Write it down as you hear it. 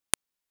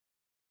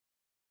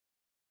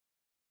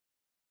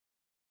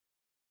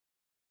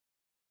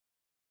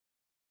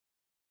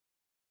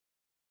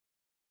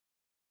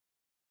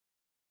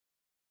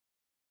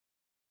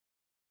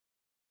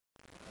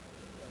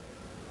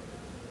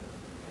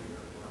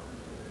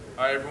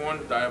Hi everyone,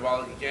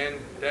 Diabolik again.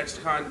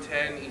 Dexcon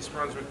 10, East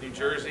Brunswick, New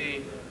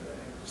Jersey.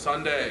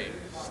 Sunday,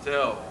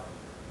 still.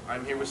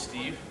 I'm here with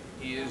Steve.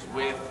 He is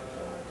with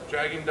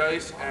Dragon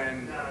Dice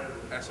and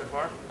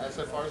SFR.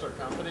 SFR is our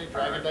company,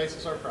 Dragon Dice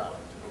is our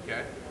product.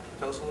 Okay.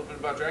 Tell us a little bit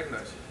about Dragon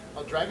Dice.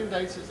 Well, Dragon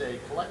Dice is a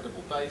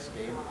collectible dice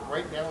game.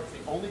 Right now it's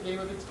the only game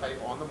of its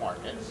type on the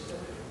market.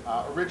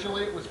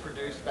 Originally it was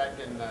produced back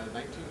in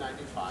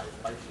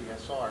 1995 by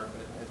TSR,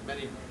 but as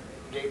many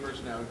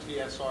gamers know,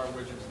 TSR,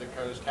 Wizards of the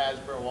Coast,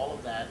 Hasbro, all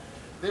of that,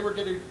 they were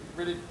getting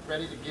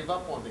ready to give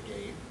up on the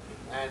game,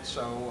 and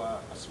so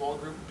a small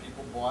group of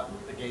people bought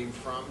the game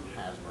from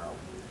Hasbro.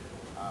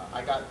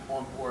 I got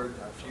on board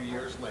a few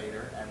years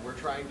later, and we're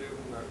trying to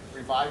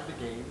revive the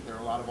game. There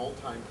are a lot of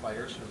old-time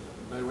players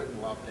who knew it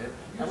and loved it,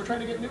 and we're trying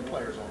to get new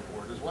players on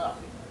board as well.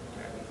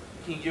 Okay.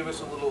 Can you give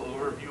us a little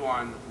overview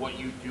on what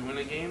you do in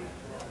a game?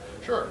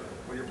 Sure.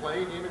 When you're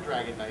playing a game of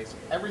Dragon Dice,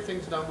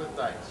 everything's done with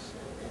dice.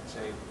 It's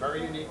a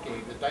very unique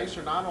game. The dice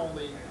are not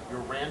only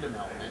your random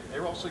element,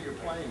 they're also your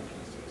playing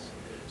pieces.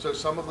 So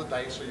some of the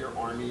dice are your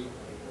army,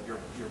 your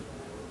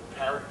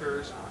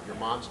characters, your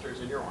monsters,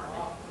 and your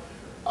army.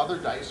 Other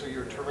dice are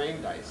your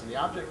terrain dice, and the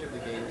object of the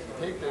game is to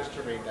take those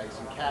terrain dice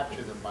and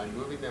capture them by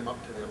moving them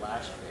up to their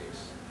last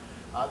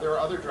phase. There are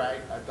other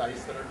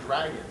dice that are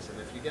dragons, and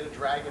if you get a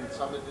dragon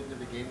summoned into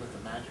the game with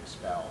a magic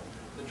spell,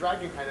 the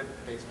dragon kind of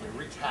basically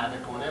wreaks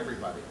havoc on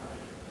everybody.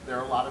 There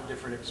are a lot of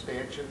different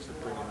expansions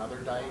that bring in other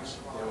dice.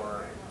 There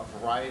are a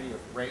variety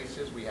of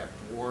races. We have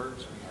dwarves,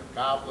 we have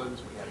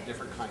goblins, we have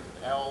different kinds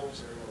of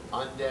elves,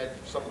 undead,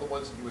 some of the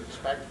ones that you would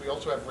expect. We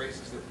also have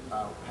races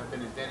that have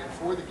been invented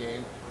for the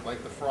game,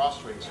 like the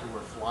frost race, who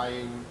are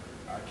flying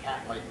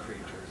cat-like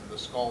creatures, and the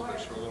Scalders,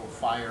 who are little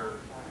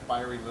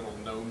fiery little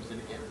gnomes and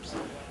imps.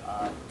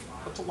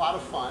 It's a lot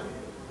of fun,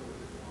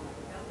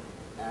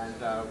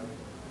 and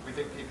we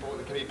think it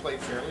can be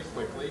played fairly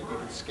quickly. You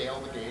can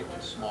scale the game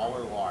to small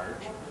or large.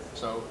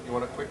 So you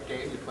want a quick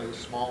game, you play with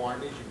small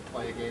armies, you can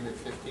play a game in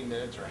 15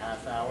 minutes or a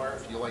half hour.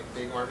 If you like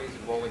big armies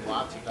and rolling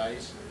lots of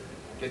dice,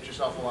 get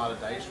yourself a lot of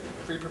dice.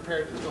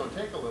 Pre-prepared is going to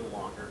take a little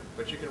longer,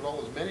 but you can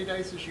roll as many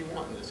dice as you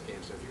want in this game.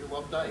 So if you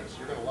love dice,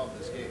 you're going to love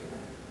this game.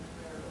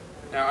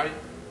 Now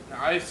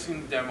I've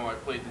seen the demo, I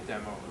played the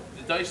demo.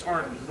 The dice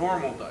aren't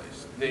normal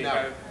dice.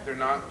 They're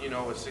not,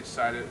 a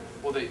six-sided,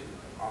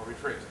 I'll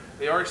rephrase.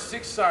 They are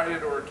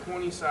 6-sided or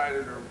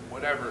 20-sided or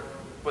whatever,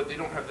 but they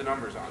don't have the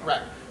numbers on them.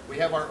 Correct. We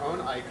have our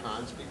own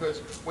icons because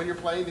when you're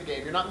playing the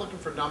game, you're not looking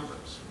for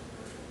numbers.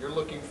 You're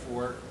looking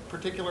for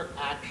particular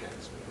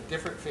actions. In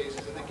different phases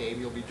of the game,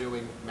 you'll be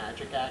doing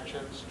magic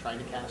actions, trying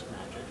to cast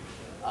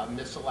magic,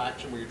 missile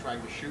action where you're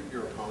trying to shoot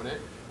your opponent,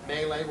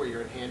 melee where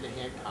you're in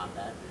hand-to-hand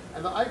combat,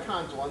 and the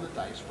icons on the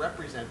dice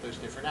represent those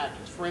different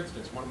actions. For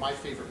instance, one of my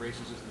favorite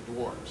races is the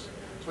dwarves.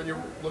 So when you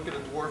look at a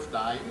dwarf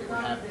die, it would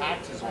have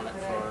axes on it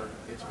for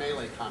its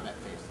melee combat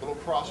phase, little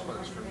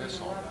crossbows for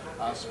missile,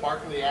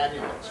 sparkly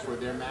amulets for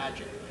their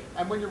magic.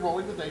 And when you're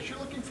rolling the dice, you're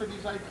looking for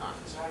these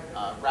icons,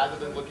 rather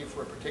than looking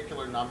for a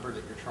particular number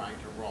that you're trying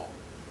to roll.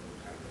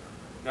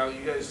 Now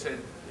you guys said,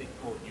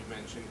 you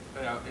mentioned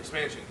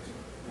expansions.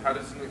 How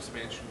does an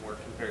expansion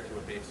work compared to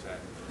a base set?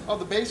 Oh,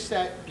 the base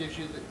set gives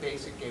you the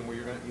basic game where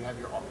you have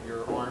your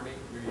army,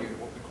 your unit,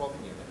 what we call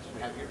the units.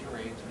 You have your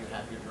terrains and you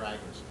have your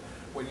dragons.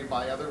 When you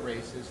buy other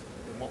races,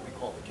 in what we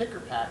call the kicker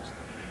packs,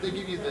 they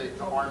give you the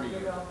army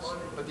units.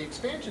 But the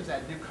expansions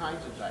add new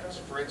kinds of dice.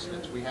 For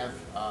instance, we have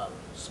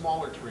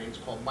smaller terrains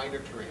called minor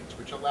terrains,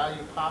 which allow you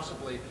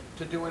possibly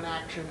to do an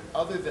action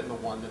other than the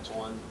one that's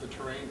on the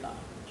terrain die,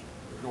 which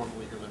is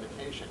normally your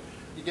limitation.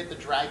 You get the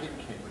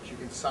Dragonkin, which you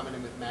can summon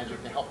in with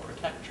magic to help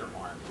protect your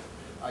army.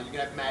 You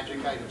can have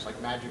magic items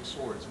like magic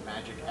swords and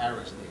magic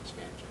arrows in the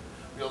expansion.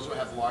 We also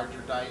have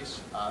larger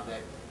dice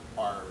that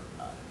are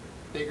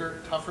bigger,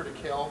 tougher to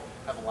kill,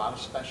 have a lot of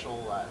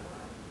special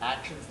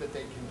actions that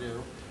they can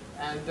do,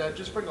 and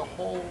just bring a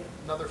whole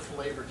another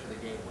flavor to the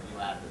game when you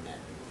add them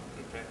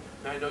in. Okay.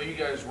 Now I know you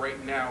guys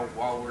right now,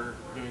 while we're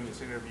doing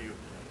this interview,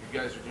 you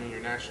guys are doing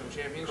your national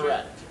championship?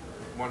 Correct.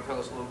 Want to tell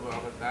us a little bit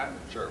about that?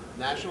 Sure.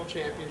 National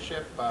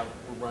championship, we're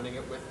running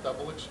it with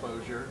Double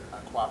Exposure,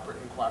 in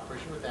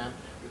cooperation with them.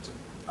 It's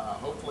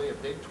hopefully a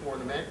big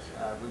tournament.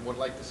 We would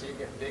like to see it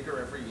get bigger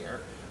every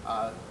year.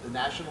 The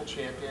national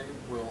champion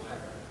will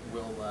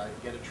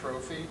get a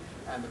trophy,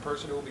 and the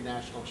person who will be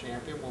national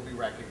champion will be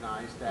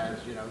recognized as,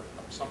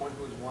 someone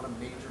who has won a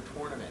major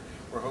tournament.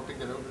 We're hoping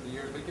that over the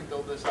years we can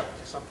build this up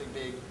to something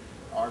big.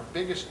 Our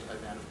biggest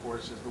event, of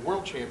course, is the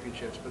World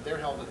Championships, but they're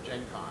held at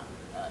Gen Con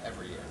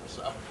every year.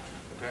 So.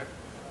 Okay.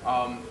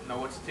 Now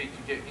what's it take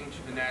to get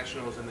into the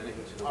nationals and then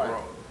into the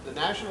world? The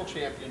national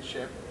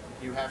championship,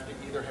 you have to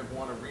either have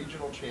won a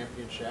regional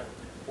championship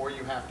or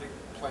you have to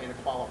play in a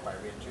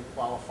qualifier. We had 2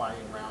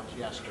 qualifying rounds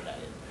yesterday.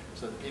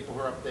 So the people who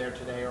are up there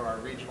today are our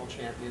regional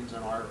champions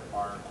and our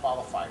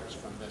qualifiers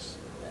from this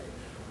day.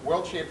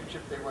 World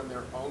Championship, they run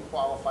their own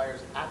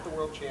qualifiers at the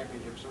World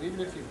Championship. So even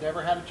if you've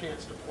never had a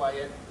chance to play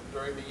it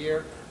during the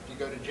year, if you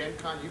go to Gen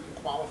Con, you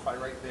can qualify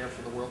right there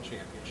for the World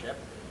Championship.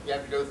 You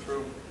have to go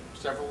through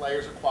several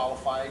layers of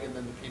qualifying, and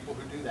then the people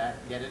who do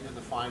that get into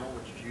the final,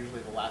 which is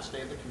usually the last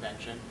day of the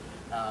convention.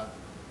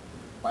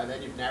 By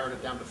then you've narrowed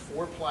it down to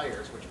 4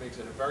 players, which makes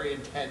it a very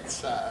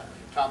intense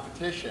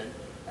competition,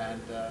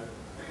 and the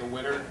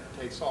winner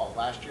takes all.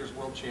 Last year's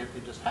world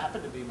champion just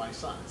happened to be my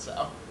son,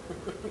 so.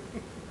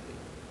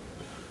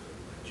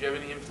 Do you have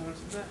any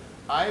influence in that?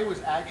 I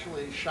was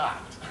actually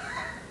shocked.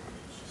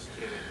 Just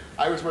kidding.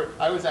 I was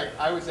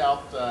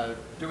out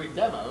doing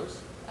demos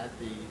at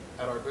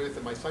our booth,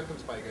 and my son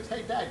comes by and goes,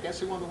 "Hey, Dad, guess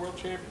who won the world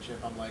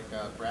championship?" I'm like,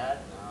 "Brad,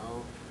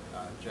 no.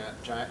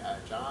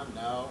 John,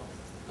 no.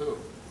 Who?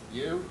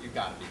 You? You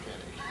got to be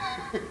kidding."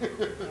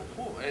 Oh,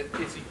 cool.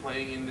 Is he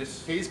playing in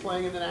this? He's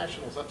playing in the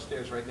Nationals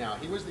upstairs right now.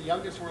 He was the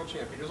youngest world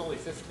champion. He was only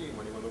 15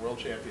 when he won the world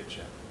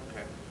championship.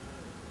 Okay.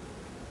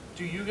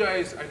 Do you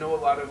guys, I know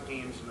a lot of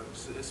games,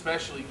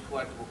 especially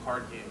collectible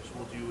card games,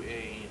 will do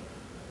a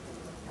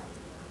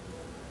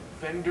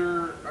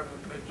vendor, I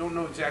don't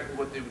know exactly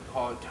what they would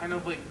call it, kind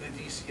of like the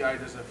DCI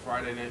does a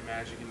Friday Night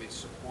Magic and they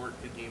support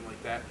the game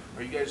like that.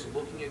 Are you guys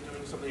looking at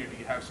doing something, or do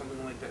you have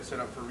something like that set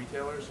up for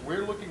retailers?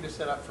 We're looking to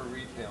set up for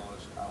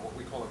retailers what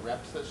we call a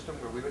rep system,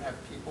 where we would have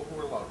people who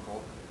are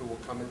local, who will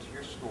come into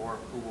your store,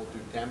 who will do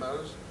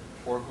demos,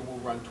 or who will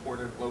run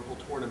local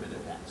tournament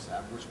events.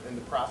 We're in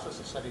the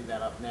process of setting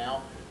that up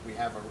now. We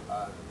have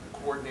a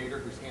coordinator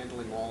who's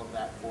handling all of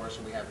that for us,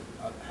 and we have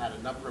had a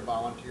number of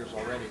volunteers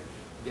already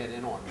get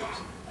in on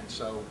this. And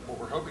so what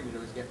we're hoping to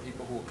do is get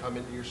people who will come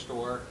into your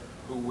store,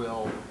 who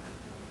will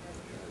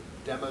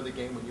demo the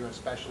game when you have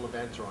special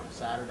events or on a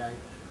Saturday,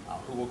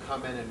 who will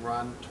come in and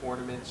run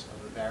tournaments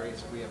of the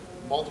various. We have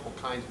multiple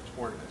kinds of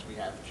tournaments. We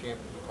have we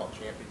call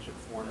championship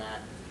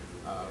format,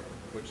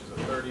 which is a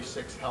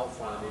 36 health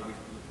army. We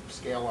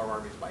scale our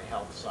armies by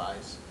health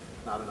size.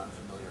 Not an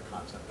unfamiliar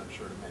concept, I'm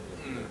sure, to many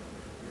of your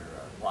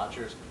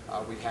watchers.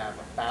 We have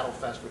a Battle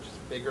Fest, which is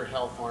a bigger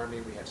health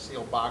army. We have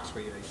sealed box,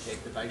 where you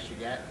take the dice you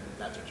get, and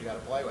that's what you got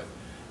to play with.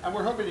 And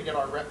we're hoping to get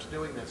our reps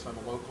doing this on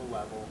a local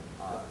level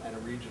and a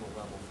regional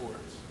level for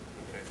us.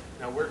 Okay.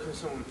 Now, where can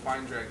someone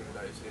find Dragon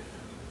Dice if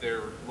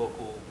their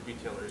local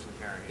retailer isn't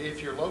carrying it?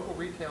 If your local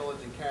retailer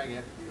isn't carrying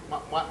it,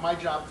 my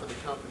job for the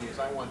company is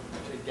I want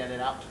to get it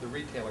out to the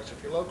retailers.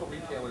 If your local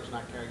retailer is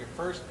not carrying it,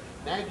 first,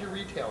 nag your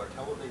retailer.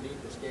 Tell them they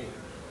need this game.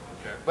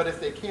 Okay. But if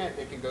they can't,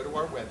 they can go to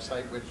our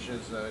website, which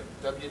is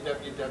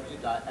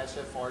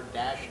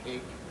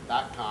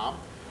www.sfr-inc.com.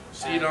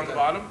 See it on the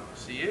bottom?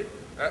 See it?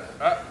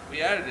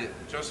 We added it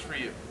just for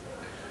you.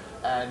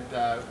 And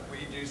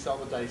we do sell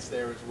the dice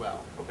there as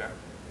well. Okay.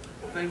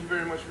 Well, thank you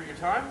very much for your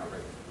time. All right.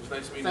 It was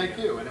nice meeting you. Thank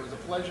you, and it was a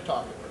pleasure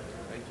talking with you.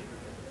 Thank you.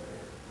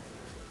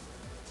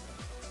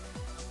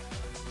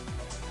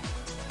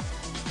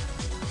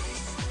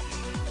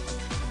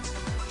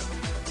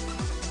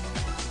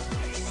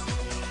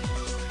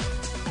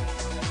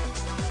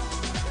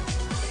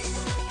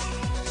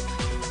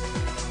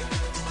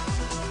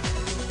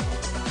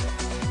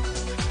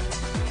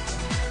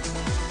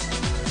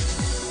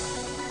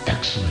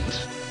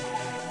 Excellent.